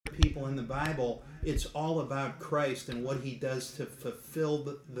people in the Bible, it's all about Christ and what he does to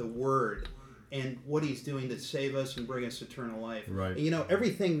fulfill the word and what he's doing to save us and bring us eternal life. Right. And,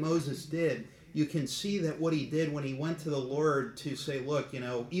 everything Moses did, you can see that what he did when he went to the Lord to say, look,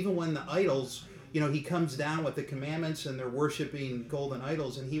 even when the idols, he comes down with the commandments and they're worshiping golden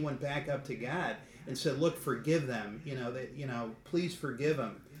idols, and he went back up to God and said, look, forgive them, please forgive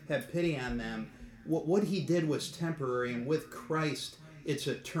them, have pity on them. What he did was temporary, and with Christ, it's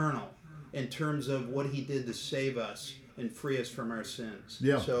eternal in terms of what he did to save us and free us from our sins.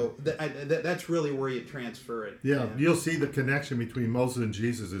 Yeah. So that's really where you transfer it. Yeah, you'll see the connection between Moses and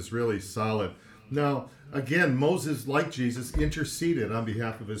Jesus is really solid. Now, again, Moses, like Jesus, interceded on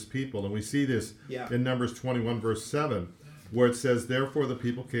behalf of his people. And we see this in Numbers 21, verse 7, where it says, therefore the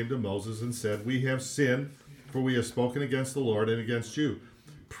people came to Moses and said, we have sinned, for we have spoken against the Lord and against you.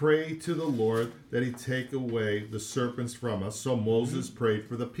 Pray to the Lord that he take away the serpents from us. So Moses prayed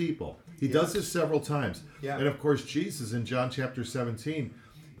for the people. He does this several times. Yeah. And of course, Jesus in John chapter 17,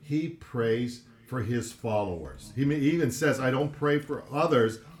 he prays for his followers. He even says, I don't pray for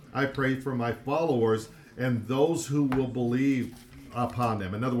others, I pray for my followers and those who will believe upon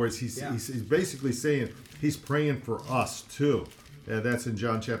them. In other words, he's basically saying he's praying for us too. And that's in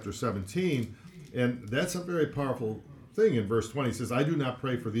John chapter 17. And that's a very powerful thing. In verse 20, he says, I do not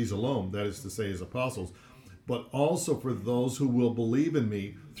pray for these alone, that is to say his apostles, but also for those who will believe in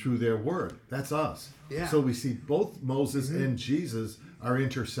me through their word. That's us. Yeah. So we see both Moses and Jesus are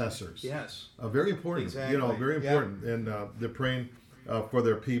intercessors. Yes. Very important. Exactly. Very important. And they're praying for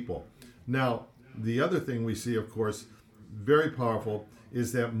their people. Now, the other thing we see, of course, very powerful,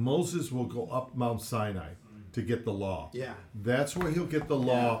 is that Moses will go up Mount Sinai to get the law. Yeah. That's where he'll get the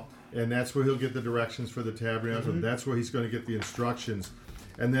law, and that's where he'll get the directions for the tabernacle, and that's where he's going to get the instructions.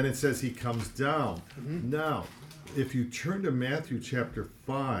 And then it says he comes down. Now, if you turn to Matthew chapter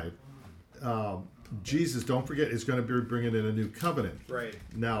 5, Jesus, don't forget, is going to be bringing in a new covenant. Right.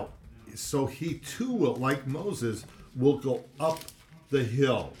 Now, so he too will, like Moses, will go up the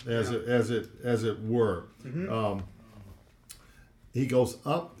hill, as it were. He goes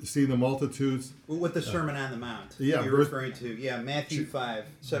up, see the multitudes. With the Sermon on the Mount. Yeah, You're referring to. Yeah, Matthew 5,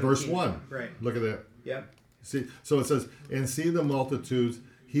 17. Verse 1. Right. Look at that. Yep. See, so it says, and see the multitudes,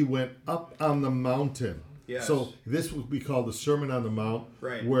 he went up on the mountain. Yes. So this would be called the Sermon on the Mount.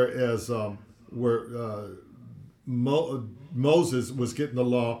 Right. Whereas Moses was getting the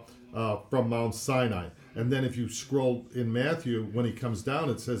law from Mount Sinai. And then if you scroll in Matthew, when he comes down,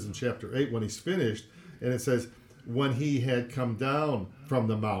 it says in chapter 8, when he's finished, and it says, when he had come down from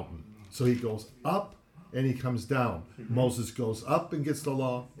the mountain. So he goes up and he comes down. Moses goes up and gets the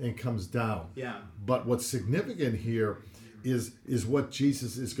law and comes down. Yeah. But what's significant here is what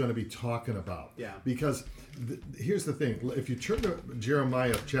Jesus is going to be talking about. Yeah. Because here's the thing. If you turn to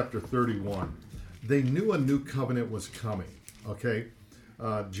Jeremiah chapter 31, they knew a new covenant was coming. Okay?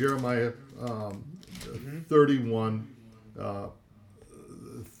 Jeremiah 31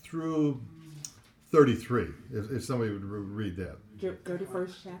 through 33, if somebody would read that.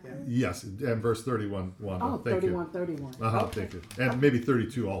 31st chapter? Yes, and verse 31. Oh, Thank 31, you. 31. Okay. Thank you. And maybe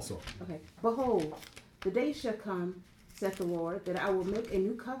 32 also. Okay. Behold, the day shall come, saith the Lord, that I will make a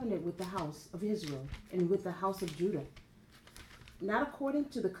new covenant with the house of Israel and with the house of Judah. Not according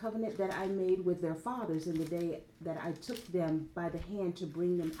to the covenant that I made with their fathers in the day that I took them by the hand to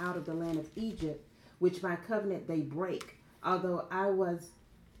bring them out of the land of Egypt, which my covenant they break, although I was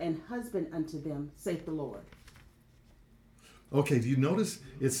an husband unto them, saith the Lord. Okay, do you notice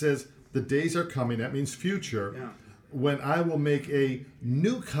it says the days are coming, that means future, when I will make a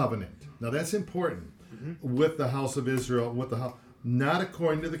new covenant. Now that's important. With the house of Israel, not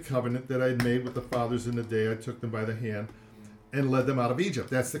according to the covenant that I had made with the fathers in the day I took them by the hand and led them out of Egypt.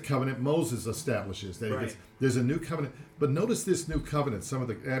 That's the covenant Moses establishes. That there's a new covenant. But notice this new covenant, some of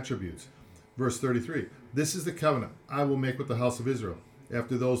the attributes. Verse 33, this is the covenant I will make with the house of Israel.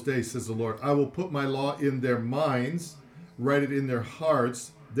 After those days, says the Lord, I will put my law in their minds, write it in their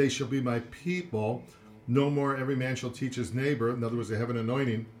hearts. They shall be my people. No more every man shall teach his neighbor. In other words, they have an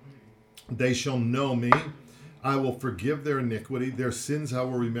anointing. They shall know me. I will forgive their iniquity. Their sins I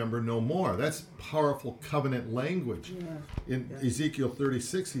will remember no more. That's powerful covenant language. In Ezekiel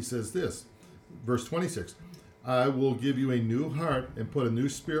 36, he says this, verse 26, I will give you a new heart and put a new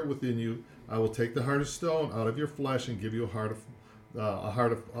spirit within you. I will take the heart of stone out of your flesh and give you a heart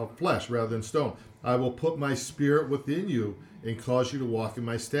of flesh rather than stone. I will put my spirit within you and cause you to walk in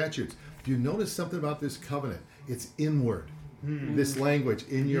my statutes. Do you notice something about this covenant? It's inward. This language,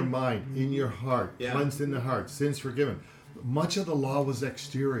 in your mind, in your heart, cleansed in the heart, sins forgiven. Much of the law was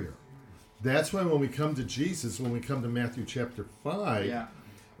exterior. That's why when we come to Jesus, when we come to Matthew chapter 5,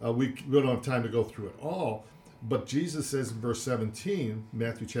 we don't have time to go through it all, but Jesus says in verse 17,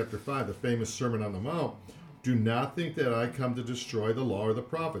 Matthew chapter 5, the famous Sermon on the Mount, do not think that I come to destroy the law or the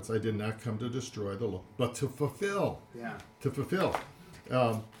prophets. I did not come to destroy the law, but to fulfill. Yeah. To fulfill.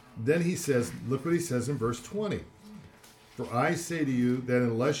 Then he says, look what he says in verse 20. For I say to you that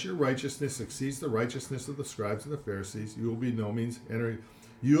unless your righteousness exceeds the righteousness of the scribes and the Pharisees, you will be no means entering.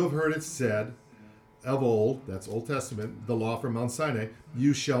 You have heard it said of old, that's Old Testament, the law from Mount Sinai,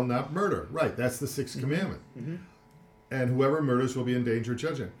 you shall not murder. Right, that's the sixth commandment. Mm-hmm. And whoever murders will be in danger of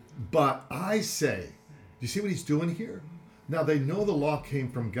judgment. But I say, do you see what he's doing here? Now they know the law came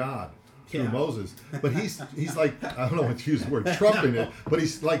from God through Moses, but he's like, I don't know what to use the word, trumping it, but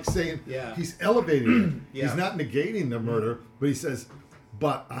he's like saying, he's elevating it. He's not negating the murder, but he says,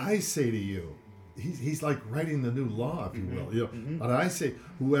 but I say to you, he's like writing the new law, if you will. You know, but I say,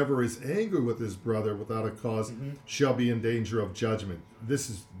 whoever is angry with his brother without a cause shall be in danger of judgment. This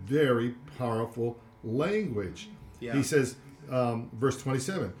is very powerful language. He says, verse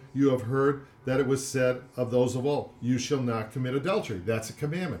 27, you have heard that it was said of those of old, you shall not commit adultery. That's a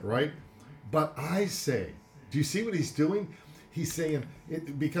commandment, right? But I say, do you see what he's doing? He's saying,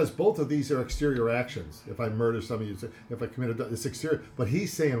 because both of these are exterior actions. If I murder somebody, if I commit adultery, it's exterior. But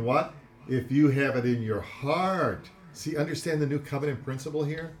he's saying what? If you have it in your heart. See, understand the new covenant principle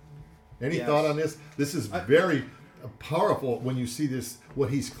here? Any thought on this? This is very powerful when you see this, what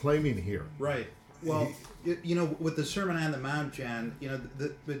he's claiming here. Right. Well, you know, with the Sermon on the Mount, Jan, you know,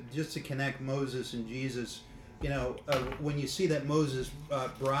 but just to connect Moses and Jesus, you know, when you see that Moses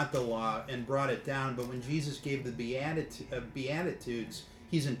brought the law and brought it down, but when Jesus gave the Beatitudes,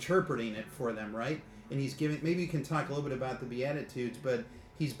 he's interpreting it for them, right? And he's giving, maybe you can talk a little bit about the Beatitudes, but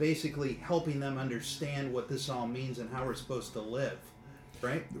he's basically helping them understand what this all means and how we're supposed to live,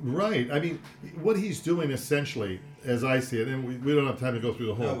 right? Right. I mean, what he's doing essentially, as I see it, and we don't have time to go through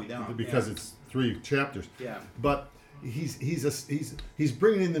the whole, we don't, because it's 3 chapters. Yeah. But he's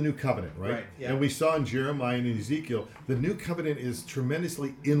bringing in the new covenant, right? And we saw in Jeremiah and Ezekiel, the new covenant is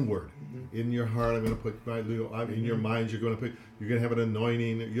tremendously inward. In your heart, I'm going to put my in your mind. You're going to have an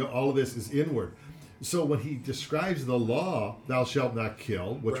anointing. All of this is inward. So when he describes the law, thou shalt not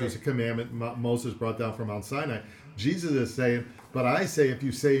kill, which was a commandment Moses brought down from Mount Sinai, Jesus is saying, but I say, if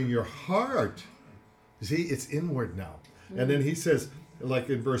you say in your heart, see, it's inward now. And then he says, like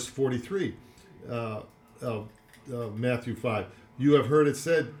in verse 43, Matthew 5, you have heard it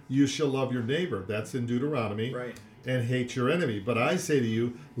said, you shall love your neighbor. That's in Deuteronomy. Right. And hate your enemy. But I say to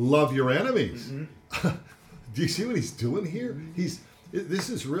you, love your enemies. Do you see what he's doing here? This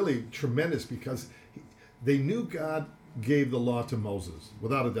is really tremendous, because they knew God gave the law to Moses,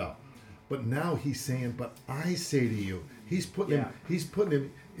 without a doubt. But now he's saying, but I say to you. He's putting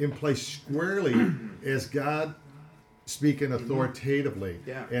him in place squarely as God speaking authoritatively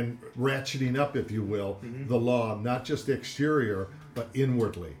and ratcheting up, if you will, the law, not just exterior, but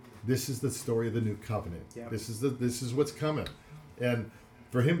inwardly. This is the story of the new covenant. This is what's coming. And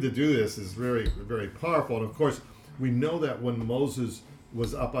for him to do this is very, very powerful. And of course, we know that when Moses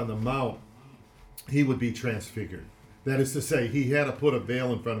was up on the mount, he would be transfigured. That is to say, he had to put a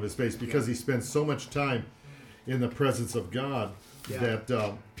veil in front of his face, because he spent so much time in the presence of God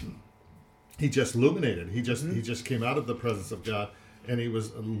that he just illuminated. He just came out of the presence of God, and he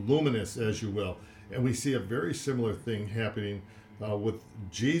was luminous, as you will. And we see a very similar thing happening with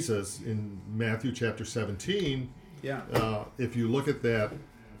Jesus in Matthew chapter 17. If you look at that,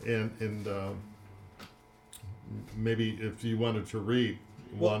 and maybe if you wanted to read,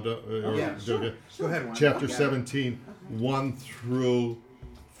 Wanda, Go ahead, Wanda. Chapter 17, 1 through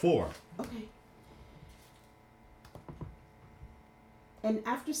 4. Okay. And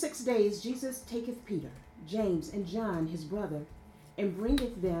after 6 days, Jesus taketh Peter, James, and John his brother, and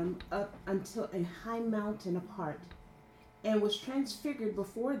bringeth them up unto a high mountain apart, and was transfigured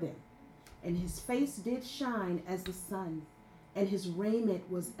before them. And his face did shine as the sun, and his raiment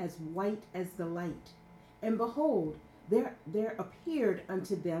was as white as the light. And behold, there appeared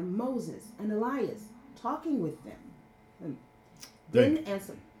unto them Moses and Elias, talking with them. Then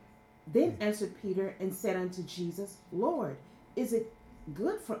answered Peter and said unto Jesus, Lord, is it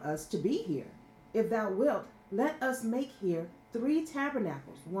good for us to be here? If thou wilt, let us make here 3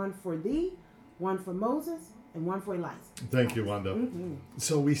 tabernacles, one for thee, one for Moses, and one for Elias. Thank you, Wanda.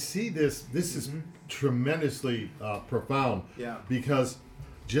 So we see this is tremendously profound, because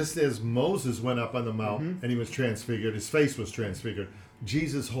just as Moses went up on the mount and he was transfigured, his face was transfigured,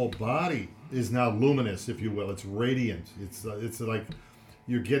 Jesus' whole body is now luminous, if you will. It's radiant. It's like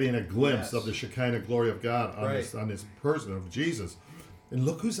you're getting a glimpse of the Shekinah glory of God on this person of Jesus. And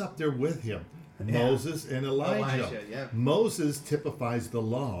look who's up there with him. Moses and Elijah. Yeah. Moses typifies the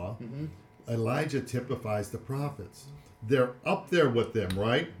law. Elijah typifies the prophets. They're up there with them,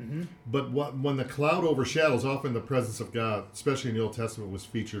 right? But when the cloud overshadows, often the presence of God, especially in the Old Testament, was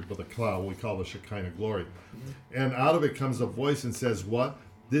featured with a cloud, we call the Shekinah glory. And out of it comes a voice and says, what?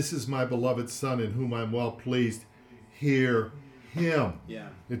 This is my beloved Son in whom I'm well pleased. Hear him. Yeah.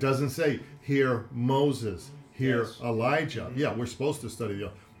 It doesn't say, hear Moses, hear Yes. Elijah. Yeah, we're supposed to study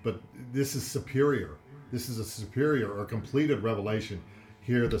the, but this is superior. This is a superior or completed revelation.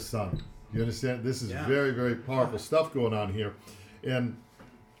 Hear the Son. You understand? This is Yeah. very, very powerful stuff going on here. And,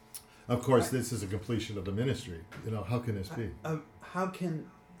 of course, this is a completion of the ministry. You know, how can this be? How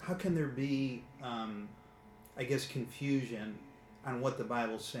can there be, I guess, confusion on what the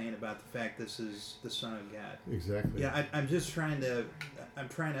Bible's saying about the fact this is the Son of God? Exactly. Yeah, I'm just trying to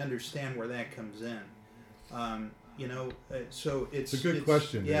understand where that comes in. So it's a good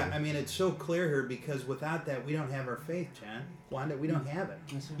question, Yeah, David. I mean, it's so clear here because without that, we don't have our faith, John. Wanda, we don't have it.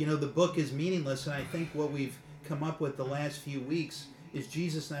 That's right. You know, the book is meaningless, and I think what we've come up with the last few weeks is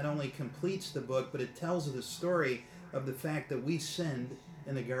Jesus not only completes the book, but it tells the story of the fact that we sinned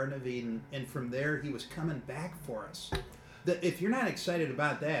in the Garden of Eden, and from there, he was coming back for us. If you're not excited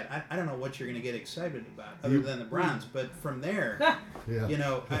about that, I don't know what you're going to get excited about other than the Browns. But from there, Yeah. you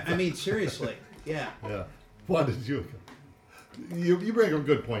know, I mean, seriously, yeah, Yeah. What did you bring up a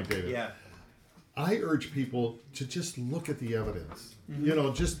good point, David. yeah, I urge people to just look at the evidence.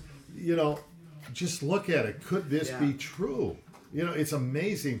 Just look at it. Could this Yeah. be true? You know, it's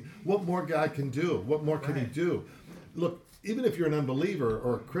amazing what more God can do. What more can He Right. do? Look, even if you're an unbeliever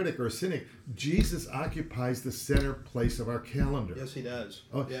or a critic or a cynic, Jesus occupies the center place of our calendar. yes, he does.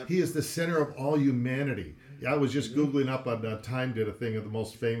 Oh, Yeah. He is the center of all humanity. I was just Googling up on Time did a thing of the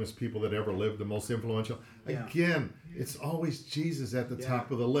most famous people that ever lived, the most influential. Yeah. Again, it's always Jesus at the Yeah.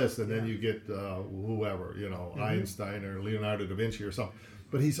 top of the list, and then Yeah. you get whoever, Einstein or Leonardo da Vinci or something.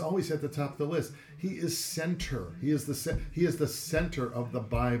 But he's always at the top of the list. He is center. He is the center of the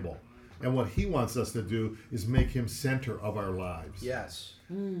Bible. And what he wants us to do is make him center of our lives. Yes.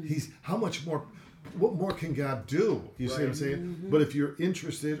 What more can God do? You see what I'm Right. saying? But if you're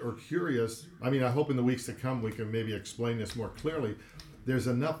interested or curious, I mean, I hope in the weeks to come we can maybe explain this more clearly. There's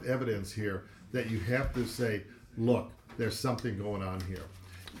enough evidence here that you have to say, look, there's something going on here.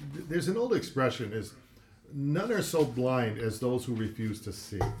 There's an old expression is, none are so blind as those who refuse to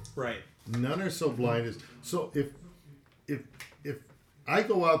see. Right. None are so blind as, so if I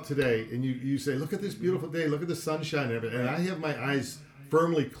go out today and you say, look at this beautiful day, look at the sunshine and everything, and I have my eyes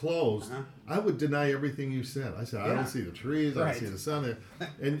firmly closed, I would deny everything you said. I said, I Yeah. don't see the trees, I Right. don't see the sun.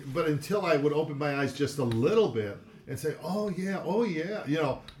 But until I would open my eyes just a little bit and say, oh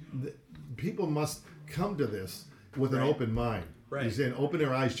yeah, people must come to this with an Right. open mind. Right. He's saying open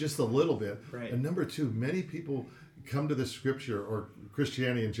their eyes just a little bit. Right. And number two, many people come to the scripture or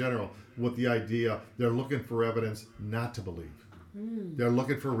Christianity in general with the idea they're looking for evidence not to believe. They're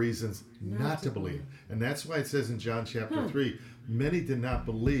looking for reasons not to believe. And that's why it says in John chapter 3, many did not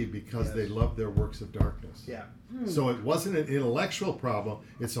believe because Yes. they loved their works of darkness. Yeah. So it wasn't an intellectual problem,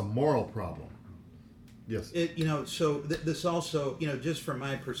 it's a moral problem. Yes. This also, just from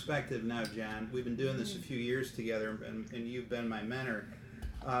my perspective now, John, we've been doing this a few years together, and you've been my mentor.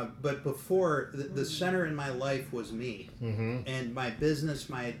 But before, the center in my life was me, and my business,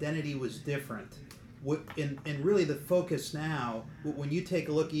 my identity was different. And really the focus now, when you take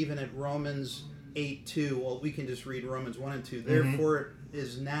a look even at Romans 8:2, well, we can just read Romans 1 and 2. Therefore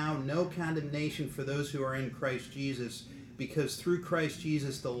is now no condemnation for those who are in Christ Jesus, because through Christ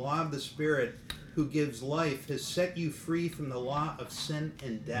Jesus, the law of the Spirit who gives life has set you free from the law of sin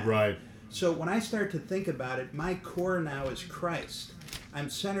and death. Right. So when I start to think about it, my core now is Christ. I'm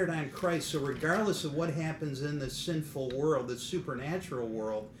centered on Christ. So regardless of what happens in this sinful world, this supernatural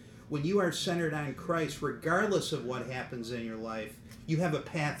world, when you are centered on Christ, regardless of what happens in your life, you have a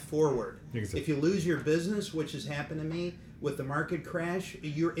path forward. Exactly. If you lose your business, which has happened to me with the market crash,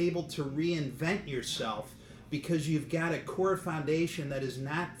 you're able to reinvent yourself because you've got a core foundation that is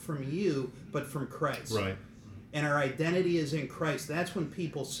not from you, but from Christ. Right. And our identity is in Christ. That's when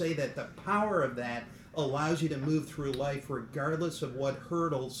people say that the power of that allows you to move through life regardless of what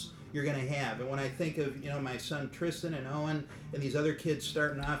hurdles you're going to have. And when I think of, my son Tristan and Owen and these other kids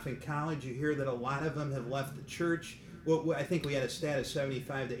starting off in college, you hear that a lot of them have left the church. Well, I think we had a stat of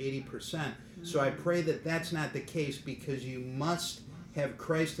 75 to 80%. So I pray that that's not the case, because you must have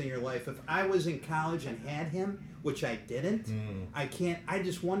Christ in your life. If I was in college and had him, which I didn't, I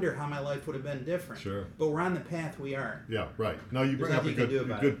just wonder how my life would have been different. Sure. But we're on the path we are. Yeah, right. No, you bring There's up a nothing you can do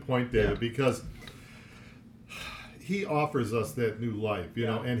about good it. point, David, Yeah. because he offers us that new life, you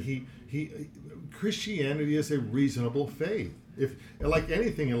know, Yeah. and Christianity is a reasonable faith. If, like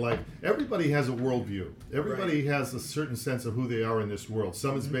anything in life, everybody has a worldview. Everybody has a certain sense of who they are in this world.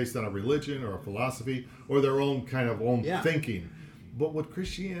 Some is based on a religion or a philosophy or their own kind of thinking. But what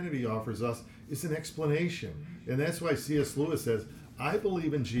Christianity offers us is an explanation. And that's why C.S. Lewis says, I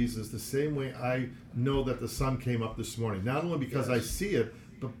believe in Jesus the same way I know that the sun came up this morning. Not only because I see it,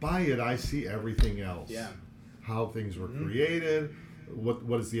 but by it I see everything else. Yeah. How things were created,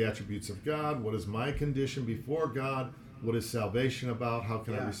 what is the attributes of God, what is my condition before God, what is salvation about, how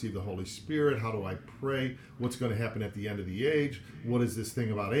can I receive the Holy Spirit, how do I pray, what's going to happen at the end of the age, what is this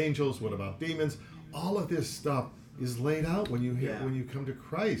thing about angels, what about demons. All of this stuff is laid out when you when you come to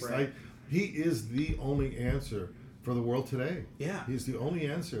Christ. Right. He is the only answer for the world today. Yeah. He's the only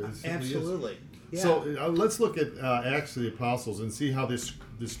answer. It simply is. Absolutely. Yeah. So let's look at Acts of the Apostles and see how this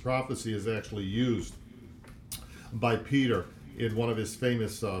prophecy is actually used by Peter in one of his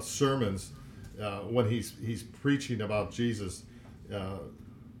famous sermons when he's preaching about Jesus.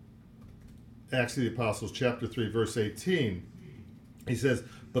 Acts of the Apostles, chapter 3, verse 18. He says,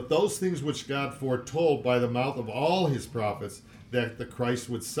 "But those things which God foretold by the mouth of all his prophets, that the Christ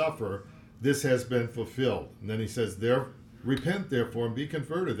would suffer, this has been fulfilled." And then he says, "Repent therefore and be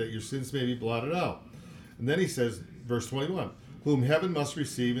converted, that your sins may be blotted out." And then he says, verse 21, "Whom heaven must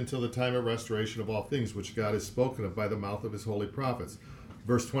receive until the time of restoration of all things, which God has spoken of by the mouth of his holy prophets."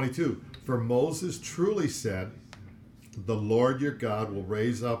 Verse 22, "For Moses truly said, the Lord your God will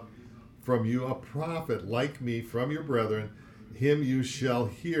raise up from you a prophet like me from your brethren. Him you shall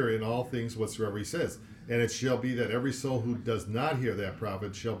hear in all things whatsoever he says. And it shall be that every soul who does not hear that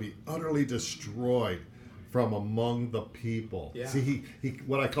prophet shall be utterly destroyed from among the people." Yeah. See, he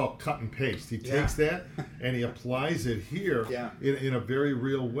what I call cut and paste. He takes that and he applies it here in a very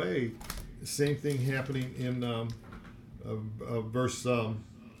real way. Same thing happening in verse on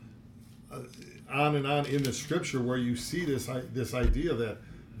and on in the scripture, where you see this idea that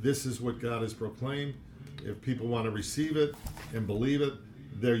this is what God has proclaimed. If people want to receive it and believe it,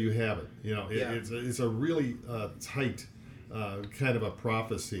 there you have it. You know, it's a really tight kind of a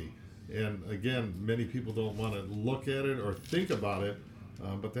prophecy. And again, many people don't want to look at it or think about it,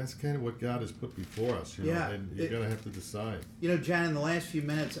 but that's kind of what God has put before us. You know, and you're going to have to decide. You know, John, in the last few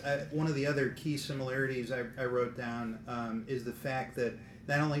minutes, one of the other key similarities I wrote down is the fact that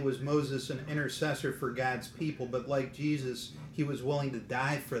not only was Moses an intercessor for God's people, but like Jesus, he was willing to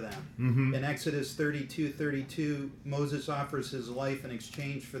die for them. Mm-hmm. In Exodus 32:32, Moses offers his life in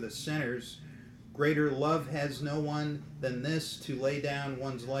exchange for the sinners. "Greater love has no one than this, to lay down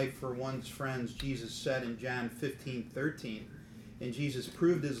one's life for one's friends," Jesus said in John 15:13. And Jesus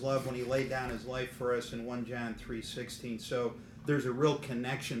proved his love when he laid down his life for us in 1 John 3:16. So there's a real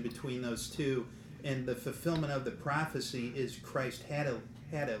connection between those two. And the fulfillment of the prophecy is Christ had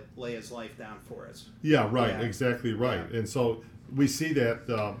to lay his life down for us. Yeah, right, exactly right. Yeah. And so we see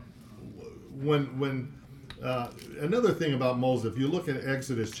that when another thing about Moses, if you look at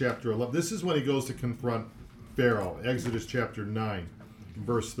Exodus chapter 11, this is when he goes to confront Pharaoh. Exodus chapter 9,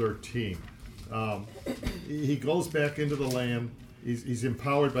 verse 13. He goes back into the land. He's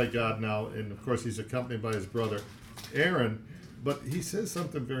empowered by God now, and of course he's accompanied by his brother Aaron. But he says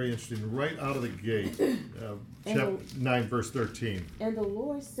something very interesting right out of the gate. Chapter 9, verse 13. "And the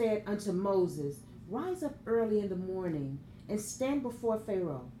Lord said unto Moses, Rise up early in the morning, and stand before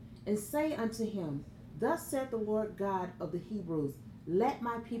Pharaoh, and say unto him, Thus saith the Lord God of the Hebrews, Let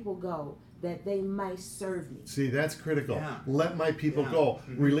my people go, that they might serve me." See, that's critical. Yeah. Let my people Yeah. go.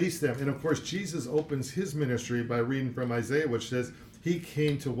 Release them. And of course, Jesus opens his ministry by reading from Isaiah, which says he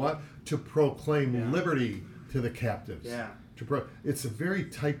came to what? To proclaim liberty to the captives. Yeah. It's a very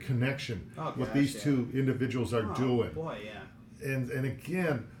tight connection what these two individuals are doing. Boy, yeah. And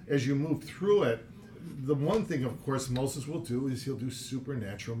again, as you move through it, the one thing, of course, Moses will do is he'll do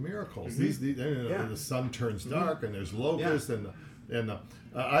supernatural miracles. Mm-hmm. The sun turns dark, and there's locusts, and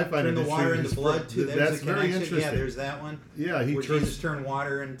I find Turn the water into blood too. That's a very connection. interesting. Yeah, there's that one. Yeah, he where turns, Jesus turned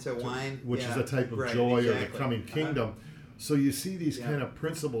water into wine, which is a type of right, joy exactly. or the coming kingdom. So you see these kind of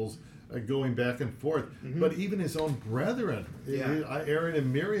principles going back and forth. But even his own brethren, Aaron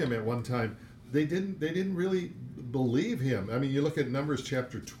and Miriam at one time, they didn't really believe him. I mean, you look at Numbers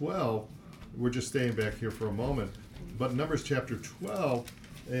chapter 12. We're just staying back here for a moment, but Numbers chapter 12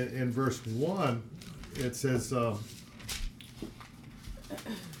 in verse 1, it says.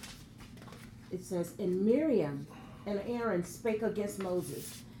 It says, "And Miriam and Aaron spake against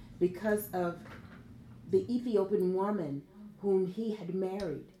Moses because of the Ethiopian woman whom he had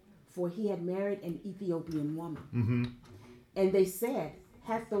married, for he had married an Ethiopian woman. Mm-hmm. And they said,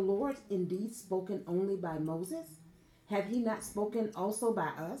 Hath the Lord indeed spoken only by Moses? Have he not spoken also by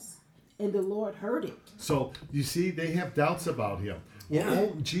us? And the Lord heard it. So you see, they have doubts about him. Yeah.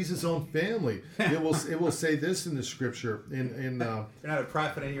 Well, Jesus' own family. It will say this in the scripture. You're not a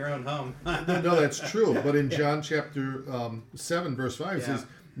prophet in your own home. No, that's true. But in John chapter 7, verse 5, it says,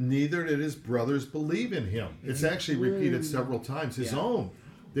 neither did his brothers believe in him. It's actually repeated several times. His own.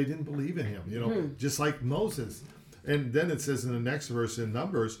 They didn't believe in him, just like Moses. And then it says in the next verse in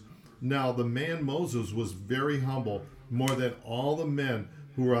Numbers, now the man Moses was very humble, more than all the men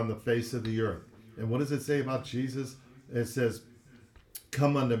who were on the face of the earth. And what does it say about Jesus? It says,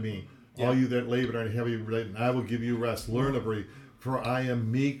 come unto me, all you that labor and are heavy laden, I will give you rest. Learn of me, for I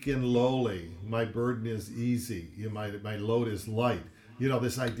am meek and lowly. My burden is easy. My load is light.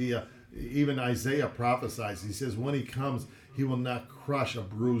 This idea, even Isaiah prophesies. He says, when he comes, he will not crush a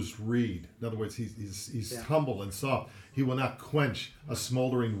bruised reed. In other words, he's humble and soft. He will not quench a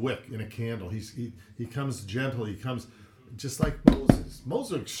smoldering wick in a candle. He comes gentle. He comes just like Moses.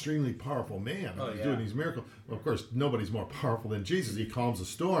 Moses is an extremely powerful man. He's doing these miracles. Well, of course, nobody's more powerful than Jesus. He calms a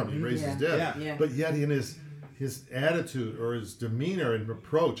storm. He raises dead. Yeah. But yet in his attitude or his demeanor and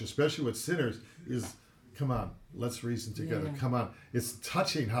approach, especially with sinners, is, come on, let's reason together. Yeah. Come on. It's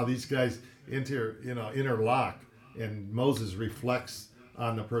touching how these guys interlock, and Moses reflects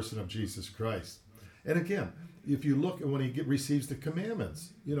on the person of Jesus Christ. And again, if you look at when he receives the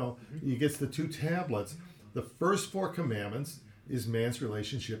commandments, he gets the 2 tablets. The first 4 commandments is man's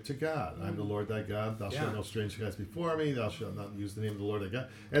relationship to God. I'm the Lord thy God. Thou shalt no strange gods before me. Thou shalt not use the name of the Lord thy God.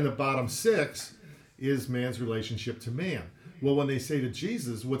 And the bottom 6 is man's relationship to man. Well, when they say to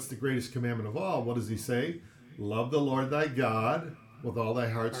Jesus, what's the greatest commandment of all? What does he say? Love the Lord thy God with all thy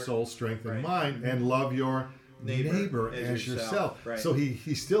heart, soul, strength, and mind, and love your neighbor as yourself. Right. So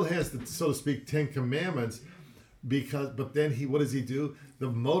he still has the, so to speak, 10 commandments, but then what does he do? The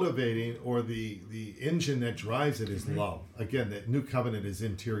motivating or the engine that drives it is love. Again, that new covenant is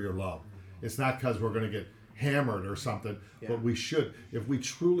interior love. It's not because we're going to get hammered or something, but we should. If we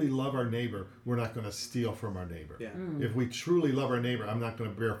truly love our neighbor, we're not going to steal from our neighbor. If we truly love our neighbor, I'm not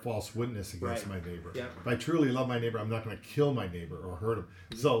going to bear false witness against my neighbor. If I truly love my neighbor, I'm not going to kill my neighbor or hurt him.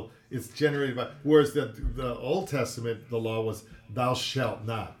 So it's generated by, whereas the Old Testament, the law was thou shalt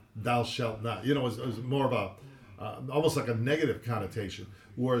not, thou shalt not. It was more of a almost like a negative connotation.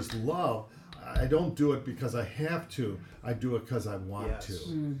 Whereas love, I don't do it because I have to. I do it because I want to.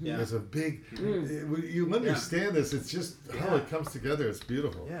 There's a big. You understand this. It's just how it comes together. It's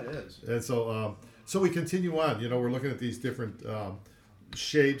beautiful. Yeah, it is. And so, so we continue on. We're looking at these different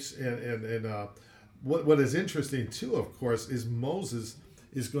shapes, and what is interesting too, of course, is Moses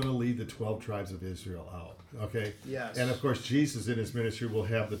is going to lead the 12 tribes of Israel out. Okay. Yes. And of course, Jesus in his ministry will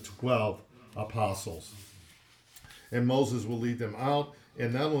have the 12 apostles, and Moses will lead them out.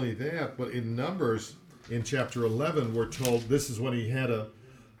 And not only that, but in Numbers, in chapter 11, we're told this is when he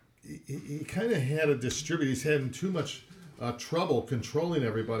kind of had to distribute. He's having too much trouble controlling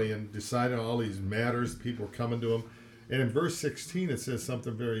everybody and deciding all these matters. People were coming to him. And in verse 16, it says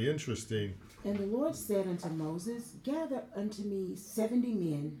something very interesting. And the Lord said unto Moses, gather unto me 70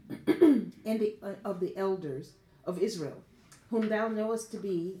 men and of the elders of Israel, whom thou knowest to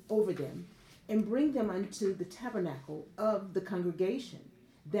be over them, and bring them unto the tabernacle of the congregation,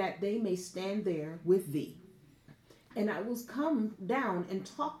 that they may stand there with thee. And I will come down and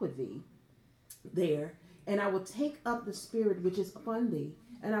talk with thee there, and I will take up the spirit which is upon thee,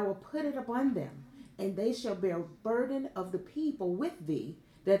 and I will put it upon them, and they shall bear burden of the people with thee,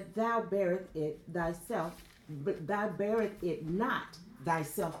 that thou bearest it thyself, but thou bearest it not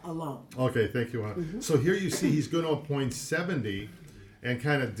thyself alone. Okay, thank you, Anna. So here you see he's going to appoint 70 and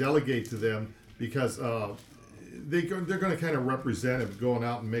kind of delegate to them, because they're going to kind of represent him going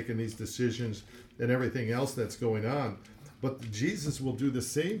out and making these decisions and everything else that's going on. But Jesus will do the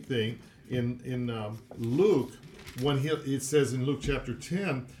same thing in Luke, when it says in Luke chapter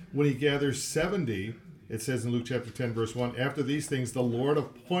 10, when he gathers 70, it says in Luke chapter 10, verse 1, after these things the Lord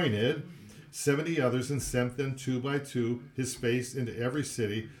appointed 70 others and sent them 2 by 2 his face into every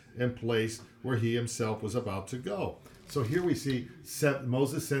city and place where he himself was about to go. So here we see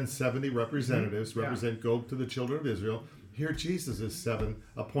Moses sends 70 representatives, go to the children of Israel. Here Jesus is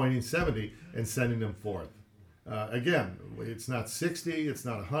appointing 70 and sending them forth. Again, it's not 60, it's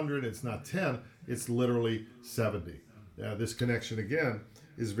not 100, it's not 10, it's literally 70. This connection, again,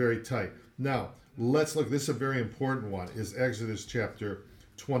 is very tight. Now, let's look. This is a very important one, is Exodus chapter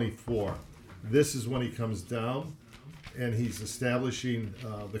 24. This is when he comes down and he's establishing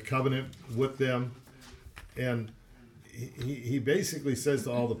the covenant with them. And he basically says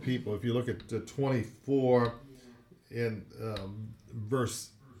to all the people, if you look at 24 in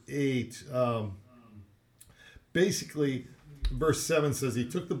verse 8, basically verse 7 says, he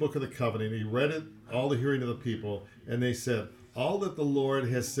took the book of the covenant, he read it, all the hearing of the people, and they said, all that the Lord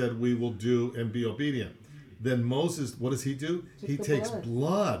has said we will do and be obedient. Then Moses, what does he do? He takes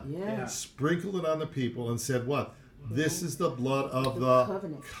blood, Yeah. sprinkled it on the people, and said, what? This is the blood of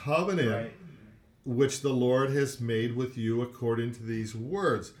the covenant Right. which the Lord has made with you according to these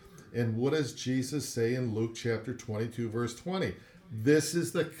words. And what does Jesus say in Luke chapter 22, verse 20? This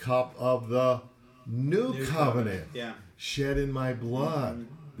is the cup of the new covenant, Yeah. shed in my blood.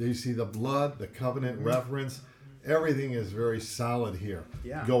 There you see the blood, the covenant reference. Everything is very solid here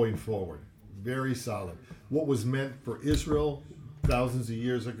going forward. Very solid. What was meant for Israel thousands of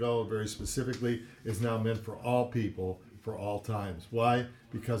years ago, very specifically, is now meant for all people for all times. Why?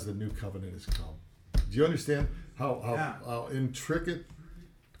 Because the new covenant has come. Do you understand how intricate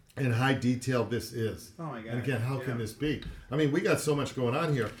and high detail this is? Oh my God. And again, how can this be? I mean, we got so much going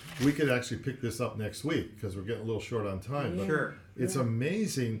on here. We could actually pick this up next week because we're getting a little short on time. But Sure. it's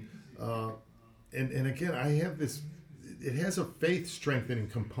amazing. And again, I have this. It has a faith strengthening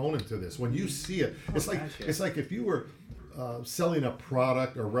component to this. When you see it, it's like if you were selling a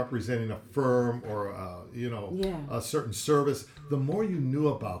product or representing a firm or a certain service. The more you knew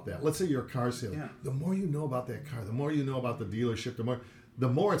about that, let's say you're a car salesman, the more you know about that car, the more you know about the dealership, the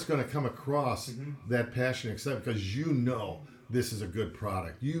more it's going to come across that passion and excitement because you know this is a good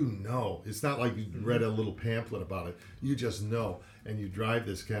product. You know, it's not like you read a little pamphlet about it. You just know, and you drive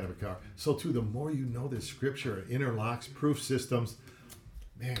this kind of a car. So too, the more you know this scripture, it interlocks proof systems.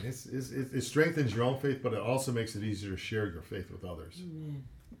 Man, it strengthens your own faith, but it also makes it easier to share your faith with others. Amen.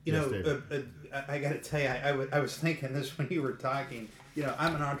 You know, I got to tell you, I was thinking this when you were talking. You know,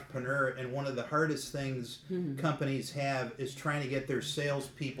 I'm an entrepreneur, and one of the hardest things companies have is trying to get their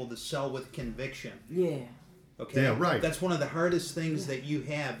salespeople to sell with conviction. Yeah. Okay. Yeah, right. That's one of the hardest things that you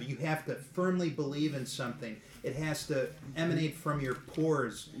have. You have to firmly believe in something. It has to emanate from your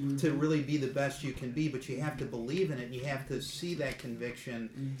pores to really be the best you can be, but you have to believe in it and you have to see that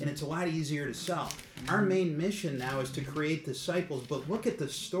conviction, and it's a lot easier to sell. Our main mission now is to create disciples, but look at the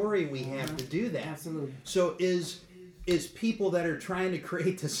story we have to do that. Absolutely. So is people that are trying to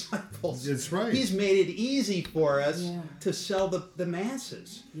create disciples. That's right. He's made it easy for us Yeah. to sell the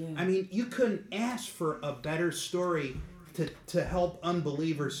masses. Yeah. I mean, you couldn't ask for a better story to help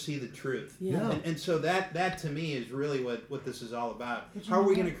unbelievers see the truth. Yeah. And so that to me is really what this is all about. But you How are know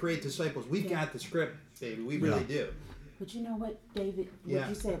we what? going to create disciples? We've got the script, baby. We really do. But you know what, David? What Yeah.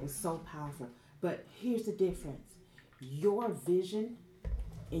 you said was so powerful. But here's the difference. Your vision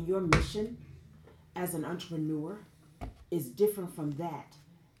and your mission as an entrepreneur is different from that.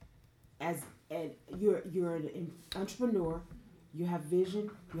 And you're an entrepreneur, you have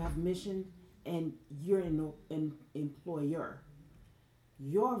vision, you have mission, and you're an employer.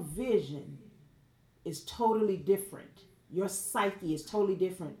 Your vision is totally different. Your psyche is totally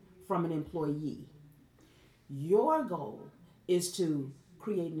different from an employee. Your goal is to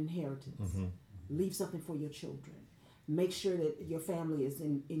create an inheritance, leave something for your children, make sure that your family is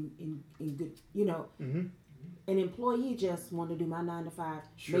in good, An employee just want to do my 9 to 5.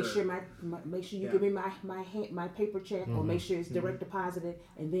 Sure. Make sure you give me my paper check, or make sure it's direct deposited,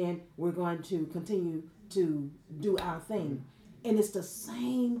 and then we're going to continue to do our thing. And it's the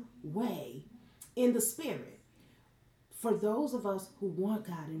same way in the spirit. For those of us who want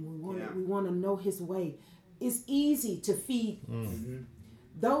God and we want to know His way, it's easy to feed.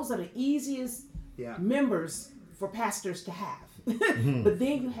 Those are the easiest members for pastors to have. But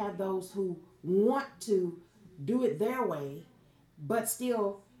then you have those who want to do it their way, but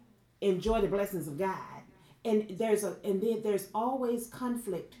still enjoy the blessings of God. And then there's always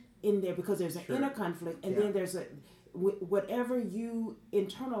conflict in there, because there's an inner conflict, and then there's whatever you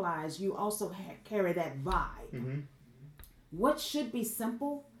internalize, you also carry that vibe. What should be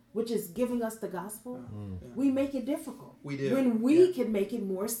simple, which is giving us the gospel, we make it difficult. We do. When we can make it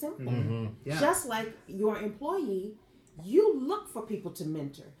more simple. Yeah. Just like your employee, you look for people to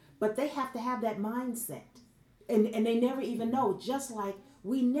mentor, but they have to have that mindset. And they never even know, just like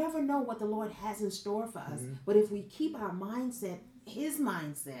we never know what the Lord has in store for us. But if we keep our mindset, His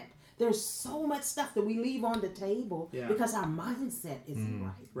mindset, there's so much stuff that we leave on the table because our mindset isn't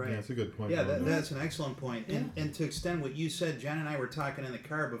right. Right. Yeah, that's a good point. Yeah, that's an excellent point. And to extend what you said, Jen and I were talking in the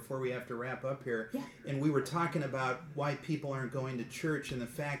car before we have to wrap up here, and we were talking about why people aren't going to church, and the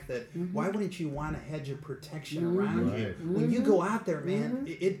fact that why wouldn't you want a hedge of protection around you? When you go out there, man,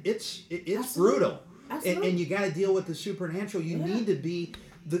 it's brutal. And you got to deal with the supernatural. You need to be...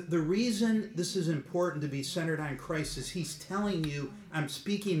 The reason this is important to be centered on Christ is He's telling you, I'm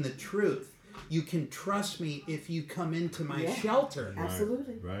speaking the truth. you can trust me if you come into my Yeah. shelter.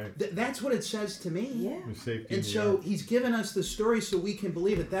 Absolutely. Right. That's what it says to me. Yeah. Your safety And in so the he's given us the story so we can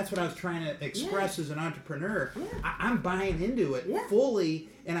believe it. That's what I was trying to express Yeah. as an entrepreneur. Yeah. I'm buying into it Yeah. fully,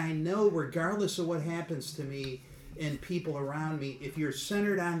 and I know regardless of what happens to me and people around me, if you're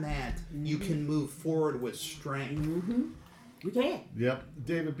centered on that, you can move forward with strength. We can. Yep.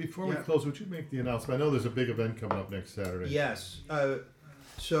 David, before we Yeah. close, would you make the announcement? I know there's a big event coming up next Saturday. Yes.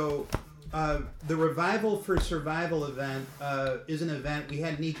 So the Revival for Survival event is an event. We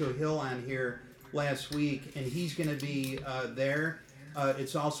had Nico Hill on here last week, and he's going to be there.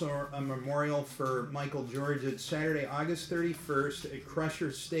 It's also a memorial for Michael George. It's Saturday, August 31st at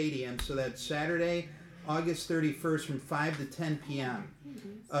Crusher Stadium. So that's Saturday, August 31st from 5 to 10 p.m.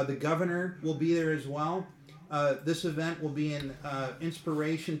 The governor will be there as well. This event will be an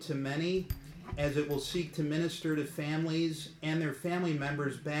inspiration to many, as it will seek to minister to families and their family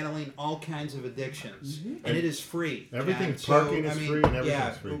members battling all kinds of addictions. And it is free. Everything, John. parking is free and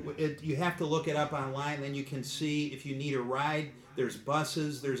everything's free. You have to look it up online, then you can see if you need a ride. There's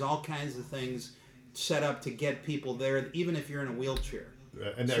buses, there's all kinds of things set up to get people there, even if you're in a wheelchair.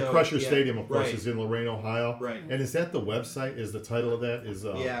 And that So, Crusher yeah, Stadium, of course, right. is in Lorraine, Ohio. Right. And is that the website? Is the title of that?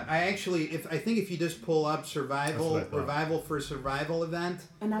 Yeah, I think if you just pull up That's what Survival, I thought. Revival for Survival event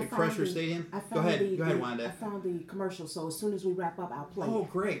And I at found Crusher the, Stadium. I Go found ahead, the, Wanda. I found the commercial, so as soon as we wrap up, I'll play Oh, it.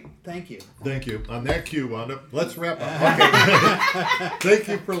 great! Thank you. Thank you. On that cue, Wanda, let's wrap up. Okay. Thank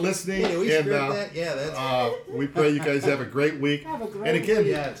you for listening. Hey, did we and script that? Yeah, that's we pray you guys have a great week. Have a great And again, week.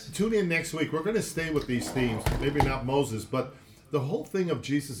 Yes. tune in next week. We're going to stay with these themes. Maybe not Moses, but the whole thing of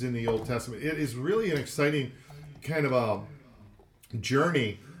Jesus in the Old Testament. It is really an exciting kind of a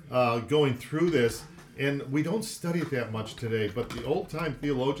journey going through this. And we don't study it that much today, but the old-time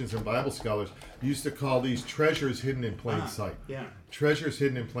theologians and Bible scholars used to call these treasures hidden in plain sight. yeah. Treasures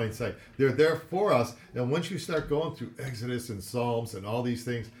hidden in plain sight. They're there for us. And once you start going through Exodus and Psalms and all these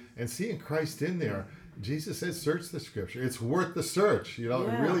things and seeing Christ in there, Jesus says, search the scripture. It's worth the search. You know,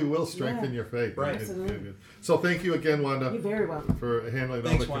 Yeah. it really will strengthen Yeah. your faith. Right. Absolutely. So thank you again, Wanda, You're very welcome. for handling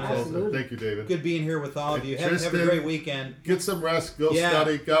Thanks, all the Wanda. controls. Absolutely. Thank you, David. Good being here with all of you. Have a Tristan. great weekend. Get some rest. Go Yeah.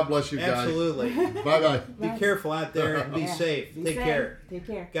 study. God bless you guys. Absolutely. Bye-bye. Be careful out there and be Yeah. safe. Be Take safe. care. Take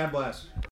care. God bless.